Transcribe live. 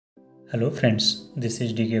Hello friends, this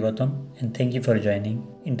is DK Gautam and thank you for joining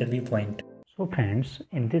Interview Point. So friends,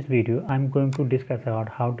 in this video I'm going to discuss about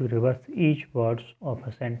how to reverse each words of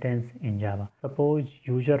a sentence in Java. Suppose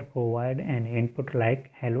user provide an input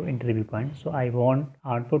like hello interview point. So I want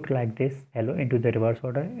output like this: hello into the reverse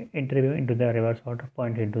order, interview into the reverse order,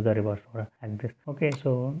 point into the reverse order, like this. Okay,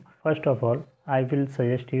 so first of all I will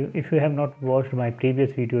suggest you, if you have not watched my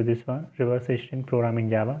previous video, this one, reverse string program in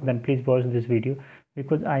Java, then please watch this video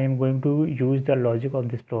because I am going to use the logic of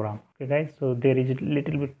this program. Okay guys, so there is a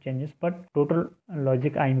little bit changes, but total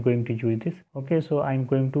logic I am going to use this. Okay, so I am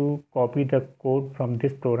going to copy the code from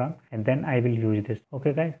this program and then I will use this.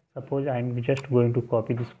 Okay guys, suppose I am just going to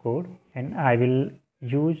copy this code and I will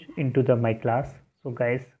use into the my class. So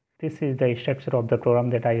guys, this is the structure of the program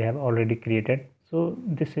that I have already created. So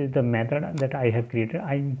this is the method that I have created.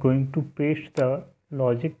 I am going to paste the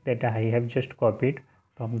logic that I have just copied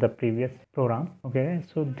from the previous program. Okay,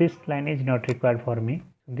 so this line is not required for me.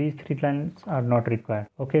 These three lines are not required.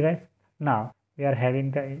 Okay guys, now we are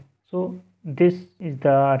having the, so this is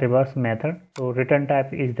the reverse method. So return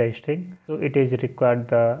type is the string, so it is required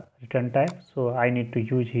the return type, so I need to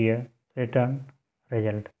use here return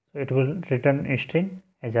result. So it will return a string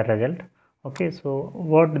as a result. Okay, so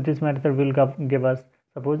what this method will give us,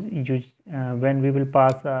 suppose use when we will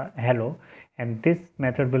pass hello, and this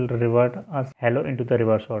method will revert us hello into the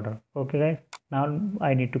reverse order. Okay guys, now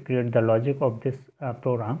I need to create the logic of this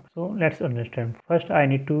program. So let's understand. First I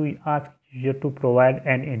need to ask user to provide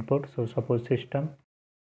an input. So suppose system,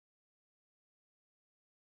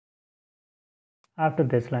 after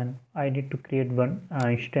this line I need to create one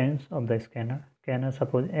instance of the scanner.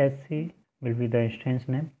 Suppose sc will be the instance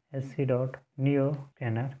name, sc dot new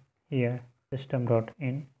scanner, here system dot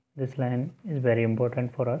in. This line is very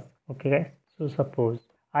important for us. Okay guys, so suppose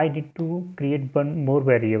I need to create one more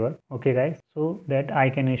variable. Okay guys, so that I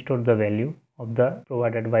can store the value of the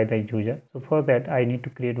provided by the user. So for that I need to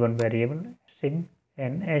create one variable string,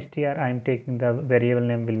 and str I am taking the variable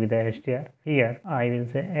name will be the str. Here I will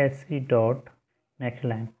say sc dot next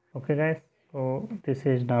line. Okay guys, so this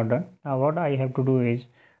is now done. Now what I have to do is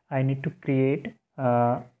I need to create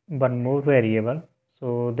one more variable,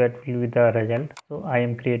 so that will be the result. So I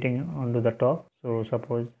am creating onto the top. So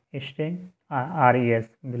suppose string res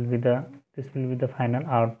will be the, this will be the final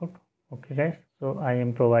output. Okay guys, so I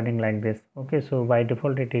am providing like this. Okay, so by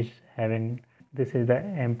default it is having, this is the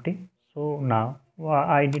empty. So now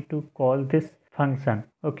I need to call this function.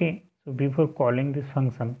 Okay, so before calling this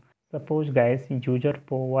function, suppose guys user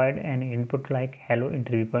provide an input like hello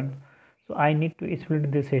interview point. So I need to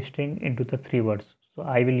split this string into the three words. So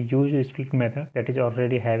I will use a split method that is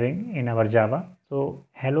already having in our Java. So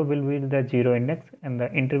hello will be the 0 index and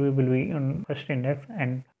the interview will be on first index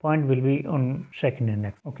and point will be on second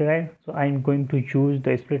index. Okay guys, so I am going to use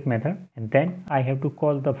the split method and then I have to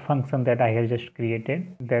call the function that I have just created,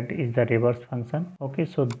 that is the reverse function. Okay,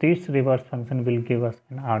 so this reverse function will give us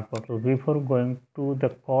an output. So before going to the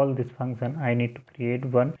call this function, I need to create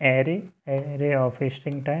one array of a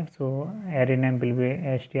string type. So array name will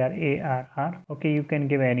be str. Okay, you can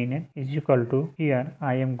give any name, is equal to, here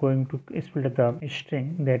I am going to split the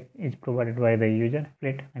string that is provided by the user.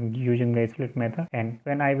 Split, I'm using the split method, and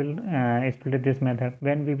when I will split this method,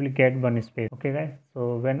 when we will get one space. Okay guys,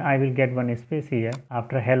 so when I will get one space here,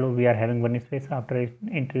 after hello we are having one space, after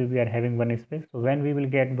interview we are having one space. So when we will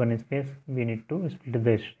get one space, we need to split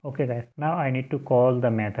this. Okay guys, now I need to call the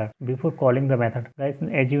method. Before calling the method guys,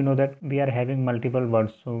 as you know that we are having multiple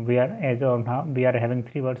words, so we are, as of now we are having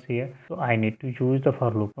three words here, so I need to use the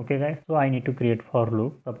for loop. Okay guys, so I need to create for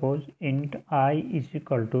loop. Suppose int I is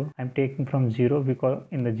equal to, I'm taking from 0 because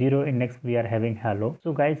in the 0 index we are having hello.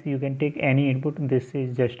 So guys, you can take any input. This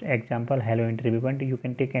is just example hello interview point. You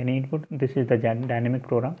can take any input. This is the dynamic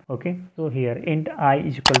program. Okay, so here int I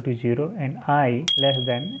is equal to 0 and I less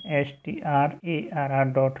than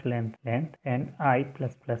str dot length and I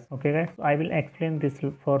plus plus. Okay guys, so I will explain this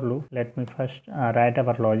for loop. Let me first write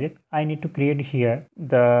our logic. I need to create here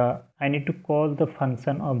the, I need to call the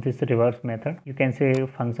function of this reverse method. You can say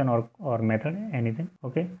function or method, anything.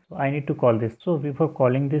 Okay, so I need to call this. So before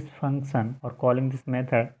calling this function or calling this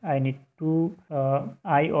method, I need to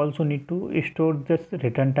I also need to store this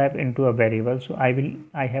return type into a variable. So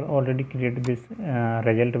I have already created this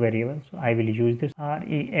result variable. So I will use this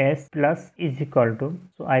res plus is equal to,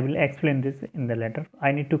 so I will explain this in the letter.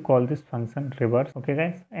 I need to call this function reverse. Okay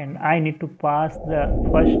guys, and I need to pass the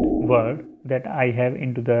first word that I have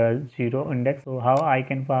into the 0 index. So how I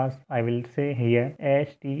can pass, I will say here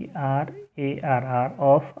str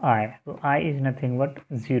of I. So I is nothing but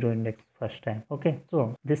 0 index first time. Okay,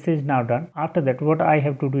 so this is now done. After that, what I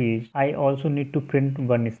have to do is I also need to print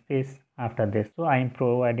one space after this, so I am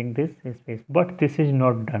providing this space, but this is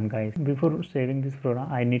not done, guys. Before saving this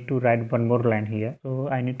program, I need to write one more line here, so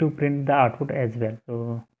I need to print the output as well.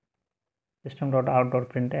 So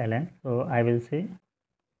system.out.println, so I will say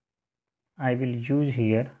I will use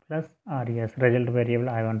here plus res result variable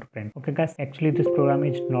I want to print. Okay guys, actually this program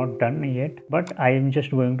is not done yet, but I am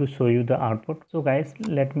just going to show you the output. So guys,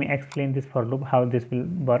 let me explain this for loop, how this will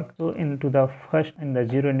work. So into the first, in the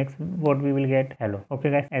 0 index, what we will get hello.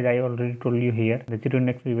 Okay guys, as I already told you here, the 0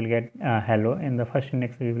 index we will get hello. In the first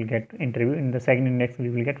index we will get interview. In the second index we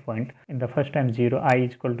will get point. In the first time 0, I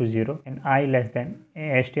is equal to 0 and I less than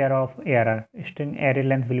str of arr. String array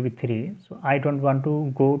length will be 3. So I don't want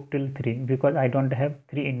to go till 3 because I don't have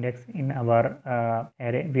 3 index in our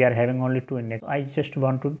array. We are having only 2 index. I just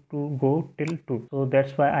want to go till 2. So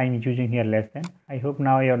that's why I am using here less than. I hope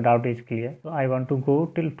now your doubt is clear. So I want to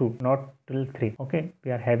go till 2, not till 3. Okay,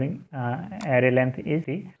 we are having array length is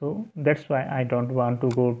 3. So that's why I don't want to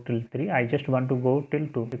go till 3. I just want to go till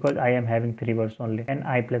 2 because I am having 3 words only and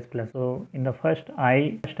I plus plus. So in the first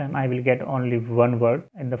time I will get only one word.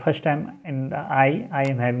 In the first time in the I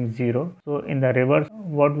am having 0. So in the reverse,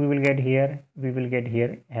 what we will get here, we will get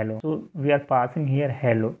here hello. So we are passing here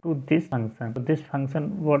hello to this function. So this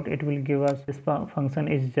function, what it will give us, this function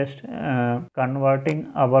is just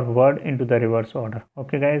converting our word into the reverse order.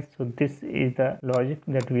 Okay guys, so this is the logic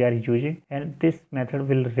that we are using, and this method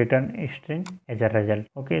will return a string as a result.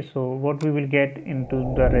 Okay, so what we will get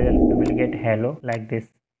into the result, we will get hello like this,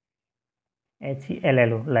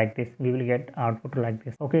 hello like this. We will get output like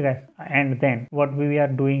this. Okay guys, and then what we are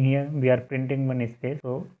doing here, we are printing one space,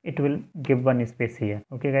 so it will give one space here.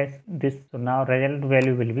 Okay guys, this, so now result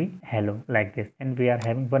value will be hello like this, and we are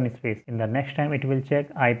having one space. In the next time it will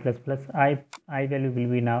check I plus plus, I value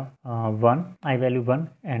will be now 1, I value 1,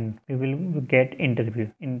 and we will get interview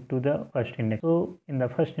into the first index. So in the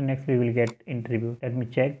first index we will get interview. Let me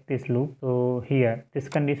check this loop. So here this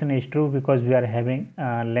condition is true because we are having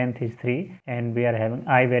length is 3 and we are having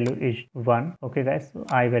I value is 1. Okay guys, so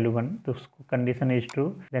I value 1, this condition is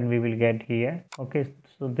true, then we will get here. Okay,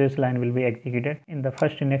 so this line will be executed. In the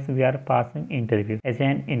first index we are passing interview as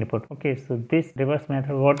an input. Okay, so this reverse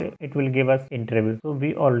method, what it will give us interview. So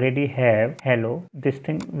we already have hello, this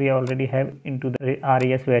thing we already have into the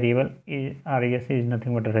res variable. Res is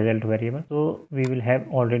nothing but a result variable, so we will have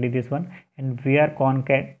already this one, and we are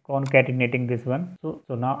concatenating this one. So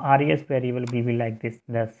now res variable will be like this.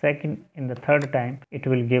 The second, in the third time it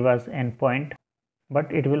will give us an point,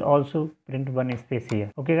 but it will also print one space here.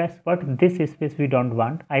 Okay guys, but this space we don't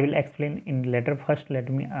want. I will explain in later. First let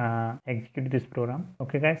me execute this program.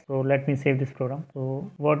 Okay guys, so let me save this program. So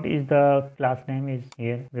what is the class name is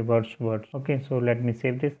here, reverse words. Okay, so let me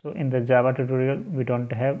save this. So in the Java tutorial we don't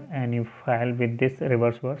have any file with this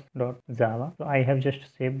reverse words .java, so I have just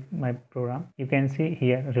saved my program. You can see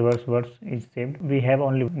here reverse words is saved. We have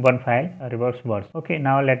only one file, reverse words. Okay,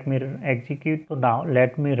 now let me execute. So now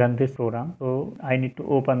let me run this program. So I need to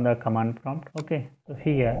open the command prompt. Okay, so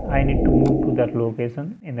here I need to move to that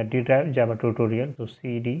location in the D drive Java tutorial. So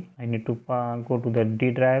cd, I need to go to the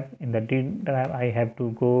D drive. In the D drive I have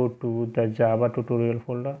to go to the Java tutorial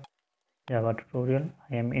folder. Java tutorial,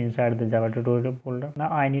 I am inside the Java tutorial folder. Now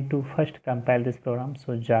I need to first compile this program.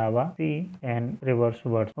 So Java C and reverse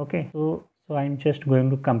words. Okay, so I'm just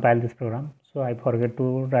going to compile this program. So I forget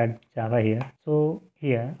to write Java here. So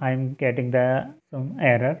here I am getting some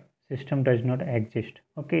error, system does not exist.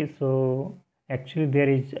 Okay, so actually there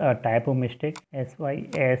is a typo mistake,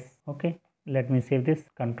 sys. Okay, let me save this,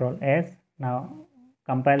 Control S. Now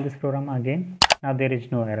compile this program again. Now there is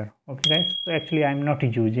no error. Okay guys, so actually I'm not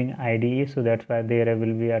using IDE, so that's why there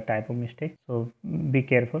will be a typo mistake, so be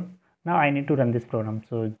careful. Now I need to run this program.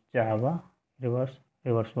 So Java reverse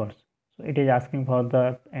words. So it is asking for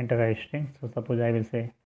the enter a string. So suppose I will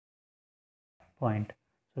say point.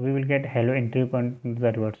 So we will get hello entry point into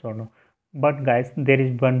the reverse order. But guys, there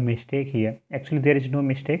is one mistake here. Actually there is no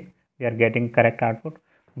mistake, we are getting correct output,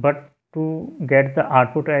 but to get the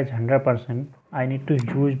output as 100%, I need to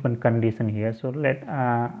use one condition here. So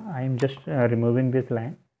I am just removing this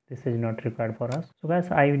line. This is not required for us. So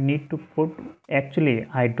guys, I need to put, actually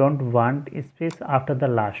I don't want a space after the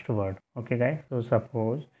last word. Okay guys, so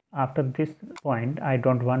suppose after this point I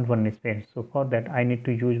don't want one space, so for that I need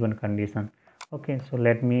to use one condition. Okay, so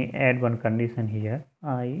let me add one condition here.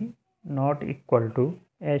 I not equal to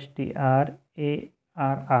strarr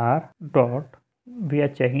dot we are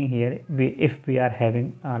checking here, if we are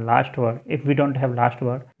having last word. If we don't have last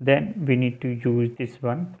word, then we need to use this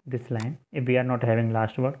line. If we are not having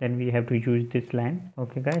last word, then we have to use this line.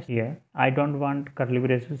 Okay guys, here I don't want curly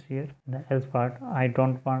braces here. The else part, I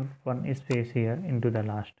don't want one space here into the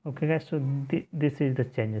last. Okay guys, so this is the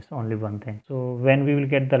changes, only one thing. So when we will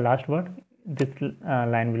get the last word, this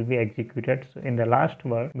line will be executed. So in the last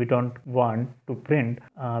word, we don't want to print,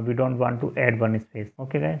 we don't want to add one space.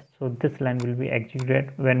 Okay guys, so this line will be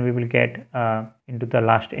executed when we will get into the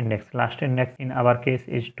last index. Last index in our case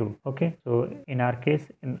is 2. Okay, so in our case,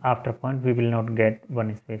 in after point, we will not get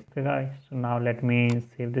one space. Okay guys, so now let me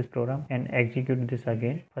save this program and execute this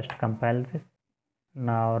again. First compile this,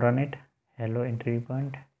 now run it. Hello interview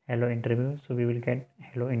point, hello interview. So we will get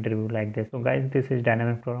hello interview like this. So guys, this is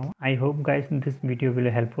dynamic program. I hope guys this video will be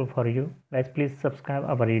helpful for you. Guys, please subscribe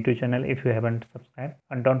our YouTube channel if you haven't subscribed,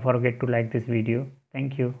 and don't forget to like this video.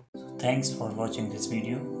 Thank you. Thanks for watching this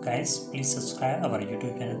video. Guys, please subscribe our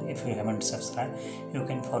YouTube channel if you haven't subscribed. You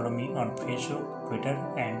can follow me on Facebook, Twitter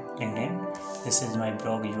and LinkedIn. This is my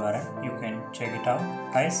blog URL. You can check it out.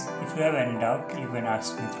 Guys, if you have any doubt, you can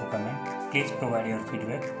ask me through comment. Please provide your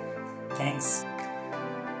feedback. Thanks.